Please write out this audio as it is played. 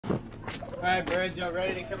Alright, birds, y'all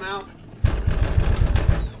ready to come out?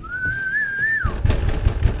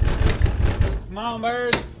 Come on,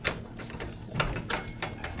 birds.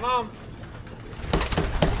 Come on.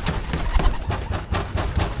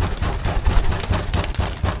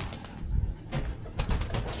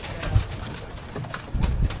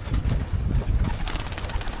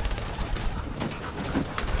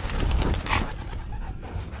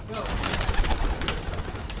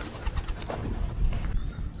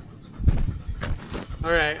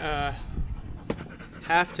 Alright,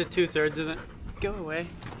 half to 2/3 of them. Go away.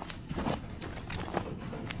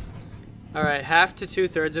 Alright, half to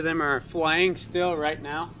 2/3 of them are flying still right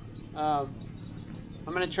now. I'm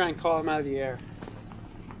gonna try and call them out of the air.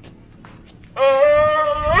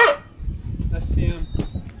 I see them.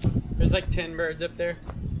 There's like 10 birds up there.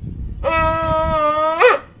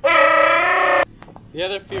 The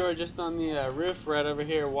other few are just on the roof right over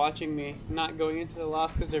here watching me, not going into the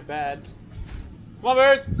loft because they're bad. Come on,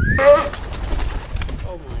 birds!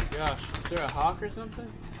 Oh my gosh, is there a hawk or something?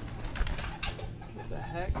 What the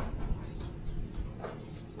heck?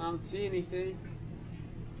 I don't see anything.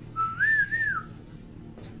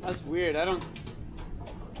 That's weird, I don't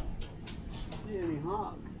see any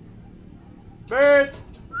hawk. Birds!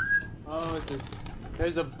 Oh,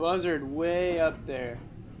 there's a buzzard way up there.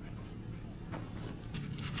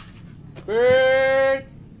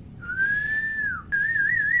 Birds!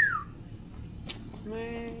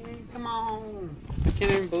 Man, come on. I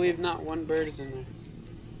can't even believe not one bird is in there.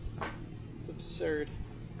 It's absurd.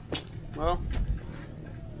 Well,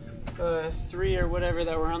 3 or whatever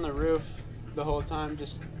that were on the roof the whole time,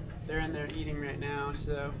 just they're in there eating right now,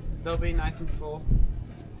 so they'll be nice and full.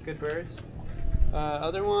 Good birds.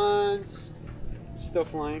 Other ones still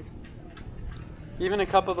flying. Even a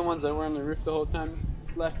couple of the ones that were on the roof the whole time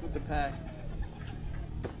left with the pack.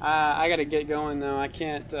 I gotta get going though. I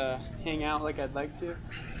can't hang out like I'd like to.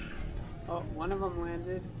 Oh, one of them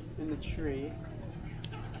landed in the tree.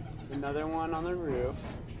 Another one on the roof.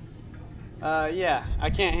 Yeah, I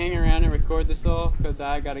can't hang around and record this all because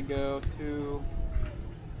I gotta go to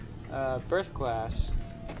birth class.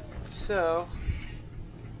 So,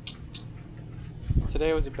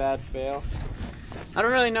 today was a bad fail. I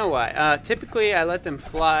don't really know why. Typically I let them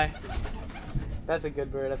fly. That's a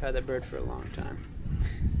good bird. I've had that bird for a long time.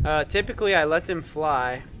 Typically I let them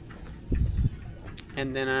fly,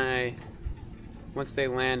 and then once they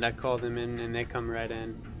land, I call them in and they come right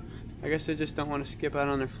in. I guess they just don't want to skip out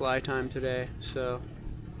on their fly time today, so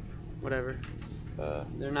whatever.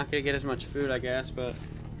 They're not going to get as much food, I guess, but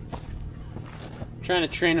I'm trying to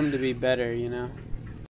train them to be better, you know.